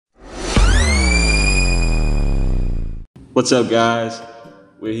What's up, guys?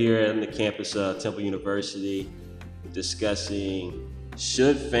 We're here on the campus of Temple University discussing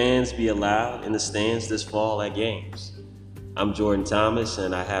should fans be allowed in the stands this fall at games? I'm Jordan Thomas,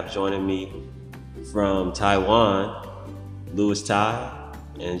 and I have joining me from Taiwan, Louis Tai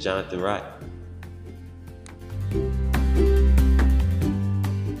and Jonathan Wright.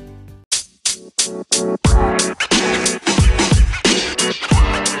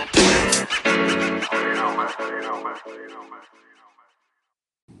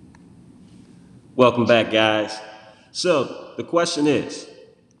 Welcome back, guys. So the question is,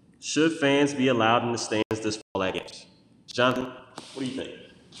 should fans be allowed in the stands this fall at games? Jonathan, what do you think?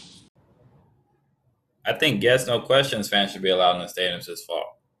 I think yes, no questions, fans should be allowed in the stadiums this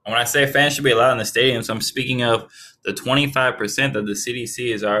fall. And when I say fans should be allowed in the stadiums, I'm speaking of the 25% that the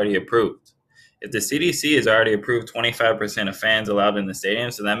CDC has already approved. If the CDC has already approved 25% of fans allowed in the stadium,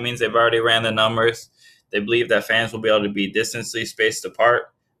 so that means they've already ran the numbers. They believe that fans will be able to be distantly spaced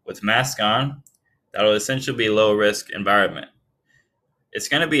apart with masks on. That'll essentially be a low-risk environment. It's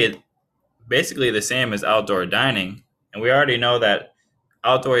going to be basically the same as outdoor dining, and we already know that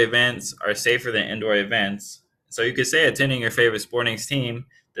outdoor events are safer than indoor events. So you could say attending your favorite sporting team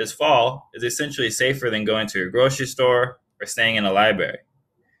this fall is essentially safer than going to your grocery store or staying in a library.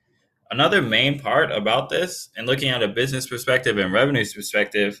 Another main part about this, and looking at a business perspective and revenues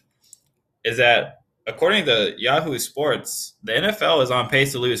perspective, is that according to Yahoo Sports, the NFL is on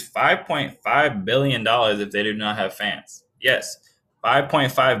pace to lose $5.5 billion if they do not have fans. Yes,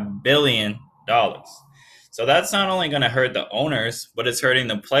 $5.5 billion. So that's not only going to hurt the owners, but it's hurting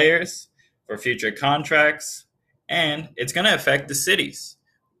the players for future contracts, and it's going to affect the cities.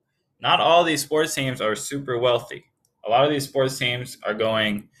 Not all these sports teams are super wealthy. A lot of these sports teams are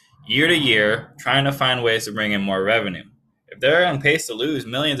going year to year trying to find ways to bring in more revenue. If they're on pace to lose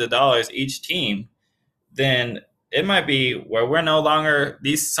millions of dollars each team, then it might be where we're no longer,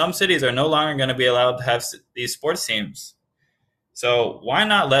 some cities are no longer going to be allowed to have these sports teams. So why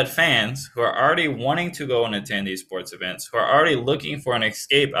not let fans who are already wanting to go and attend these sports events, who are already looking for an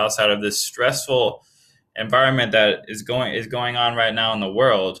escape outside of this stressful environment that is going on right now in the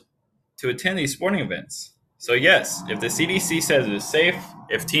world, to attend these sporting events? So yes, if the CDC says it's safe,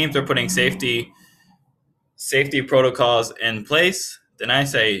 if teams are putting safety protocols in place, then I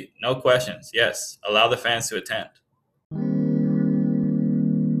say no questions. Yes, allow the fans to attend.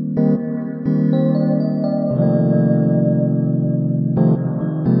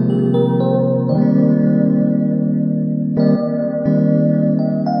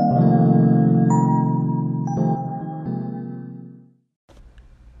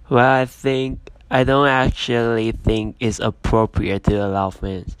 Well, I don't actually think it's appropriate to allow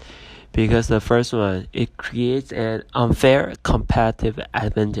fans because the first one, it creates an unfair competitive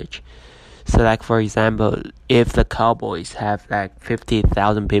advantage. So like for example, if the Cowboys have like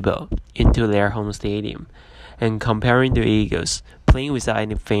 50,000 people into their home stadium and comparing to Eagles, playing without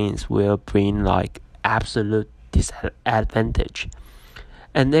any fans will bring like absolute disadvantage.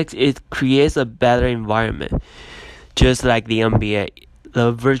 And next, it creates a better environment. Just like the NBA,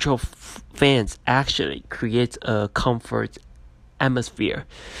 the virtual fans actually creates a comfort atmosphere,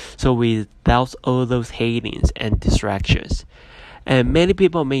 so without all those hatings and distractions. And many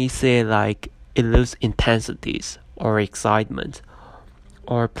people may say like it loses intensities or excitement,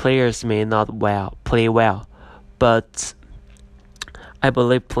 or players may not play well, but I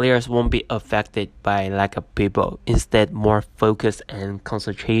believe players won't be affected by lack of people, instead more focus and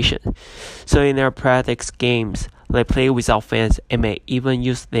concentration. So in their practice games, they play without fans and may even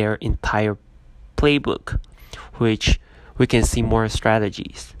use their entire playbook, which we can see more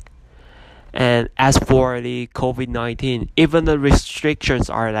strategies. And as for the COVID-19, even the restrictions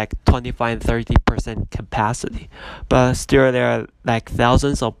are like 25 and 30% capacity, but still there are like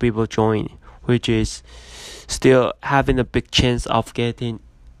thousands of people joining, which is still having a big chance of getting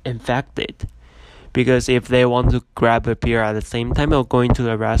infected. Because if they want to grab a beer at the same time or going to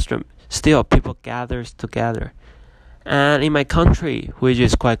the restroom, still people gathers together. And in my country, which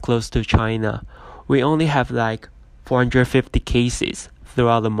is quite close to China, we only have like 450 cases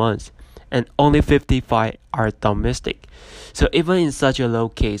throughout the month, and only 55 are domestic. So even in such a low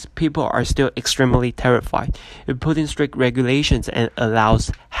case, people are still extremely terrified. It puts in strict regulations and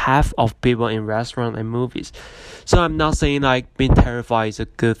allows half of people in restaurants and movies. So I'm not saying like being terrified is a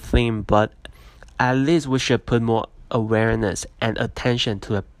good thing, but at least we should put more awareness and attention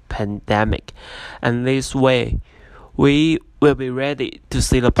to the pandemic. And this way, we will be ready to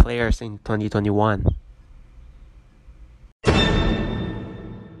see the players in 2021.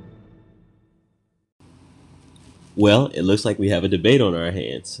 Well, it looks like we have a debate on our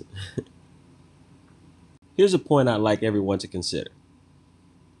hands. Here's a point I'd like everyone to consider.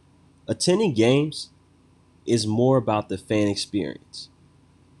 Attending games is more about the fan experience.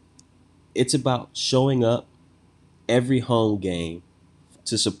 It's about showing up every home game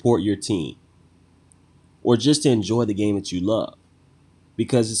to support your team or just to enjoy the game that you love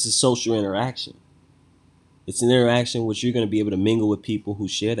because it's a social interaction. It's an interaction which you're going to be able to mingle with people who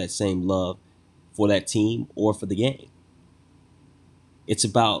share that same love for that team or for the game. It's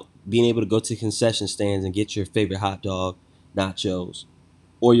about being able to go to concession stands and get your favorite hot dog, nachos,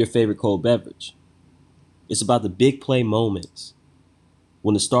 or your favorite cold beverage. It's about the big play moments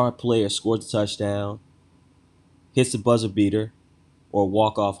when the star player scores a touchdown, hits a buzzer beater, or a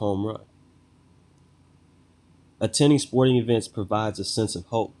walk-off home run. Attending sporting events provides a sense of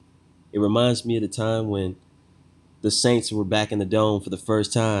hope. It reminds me of the time when the Saints were back in the Dome for the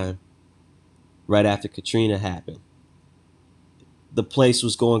first time right after Katrina happened. The place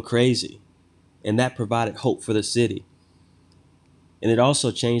was going crazy, and that provided hope for the city. And it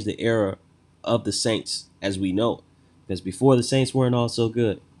also changed the era of the Saints as we know it, because before the Saints weren't all so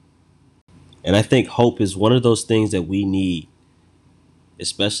good. And I think hope is one of those things that we need,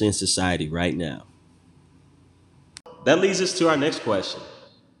 especially in society right now. That leads us to our next question.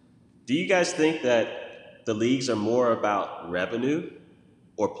 Do you guys think that the leagues are more about revenue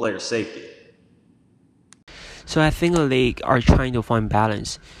or player safety? So I think the league are trying to find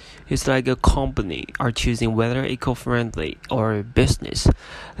balance. It's like a company are choosing whether eco-friendly or business.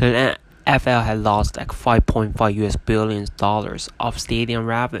 The NFL has lost like 5.5 US billion dollars of stadium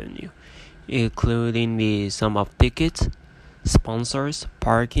revenue, including the sum of tickets, sponsors,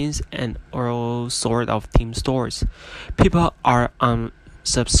 parkings, and all sort of team stores. People are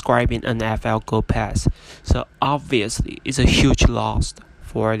unsubscribing NFL Go Pass, so obviously it's a huge loss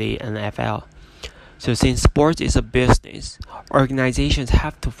for the NFL. So since sports is a business, organizations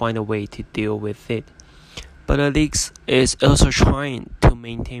have to find a way to deal with it. But the leagues is also trying to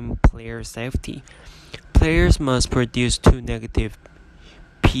maintain player safety. Players must produce 2 negative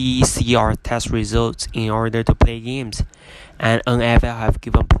PCR test results in order to play games, and NFL have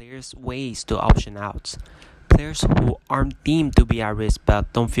given players ways to option out. Players who aren't deemed to be at risk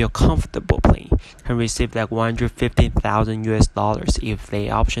but don't feel comfortable playing can receive like 115,000 US dollars if they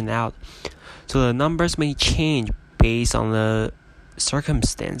option out. So the numbers may change based on the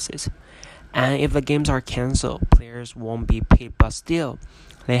circumstances. And if the games are cancelled, players won't be paid, but still,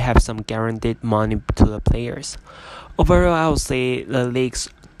 they have some guaranteed money to the players. Overall, I would say the leagues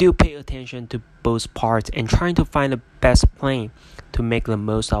do pay attention to both parts and trying to find the best plan to make the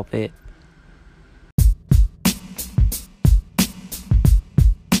most of it.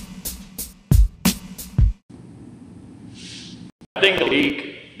 I think the league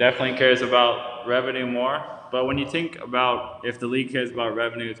definitely cares about revenue more, but when you think about if the league cares about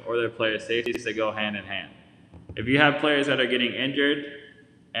revenues or their player safety, they go hand in hand. If you have players that are getting injured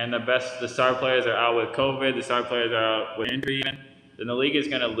and the star players are out with COVID, the star players are out with injury, then the league is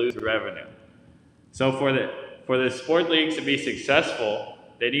going to lose revenue. So for the sport leagues to be successful,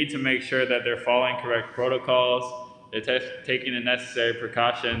 they need to make sure that they're following correct protocols, they're taking the necessary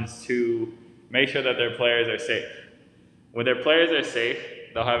precautions to make sure that their players are safe. When their players are safe,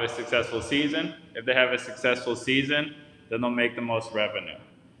 they'll have a successful season. If they have a successful season, then they'll make the most revenue.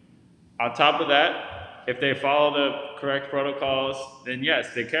 On top of that, if they follow the correct protocols, then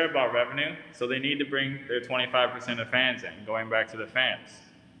yes, they care about revenue, so they need to bring their 25% of fans in, going back to the fans.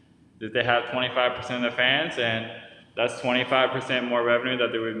 If they have 25% of the fans, and that's 25% more revenue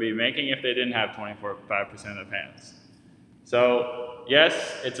that they would be making if they didn't have 25% of the fans. So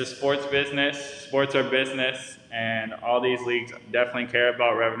yes, it's a sports business, sports are business, and all these leagues definitely care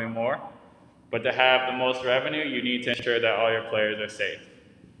about revenue more. But to have the most revenue, you need to ensure that all your players are safe.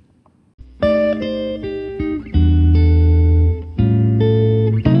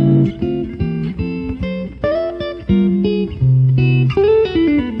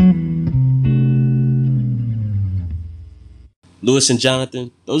 Lewis and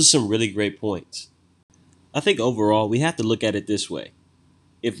Jonathan, those are some really great points. I think overall, we have to look at it this way.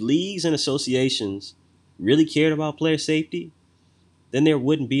 If leagues and associations really cared about player safety, then there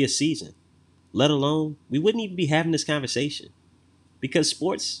wouldn't be a season. Let alone, we wouldn't even be having this conversation. Because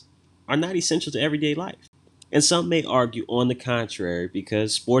sports are not essential to everyday life. And some may argue on the contrary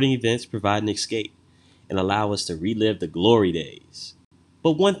because sporting events provide an escape and allow us to relive the glory days.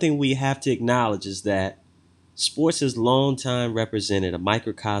 But one thing we have to acknowledge is that sports has long time represented a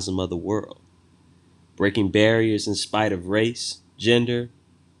microcosm of the world, breaking barriers in spite of race, gender,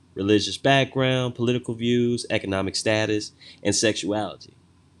 religious background, political views, economic status, and sexuality.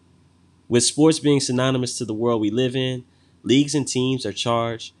 With sports being synonymous to the world we live in, leagues and teams are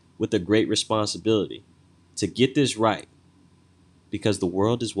charged with a great responsibility. to get this right because the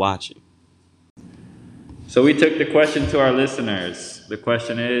world is watching. So we took the question to our listeners. The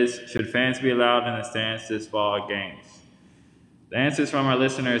question is, should fans be allowed in the stands this fall at games? The answers from our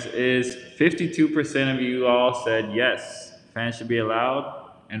listeners is 52% of you all said yes, fans should be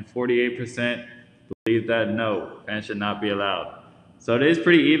allowed, and 48% believe that no, fans should not be allowed. So it is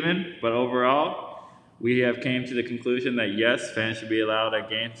pretty even, but overall, we have came to the conclusion that yes, fans should be allowed at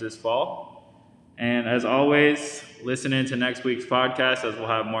games this fall. And as always, listen in to next week's podcast as we'll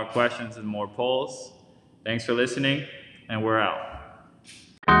have more questions and more polls. Thanks for listening, and we're out.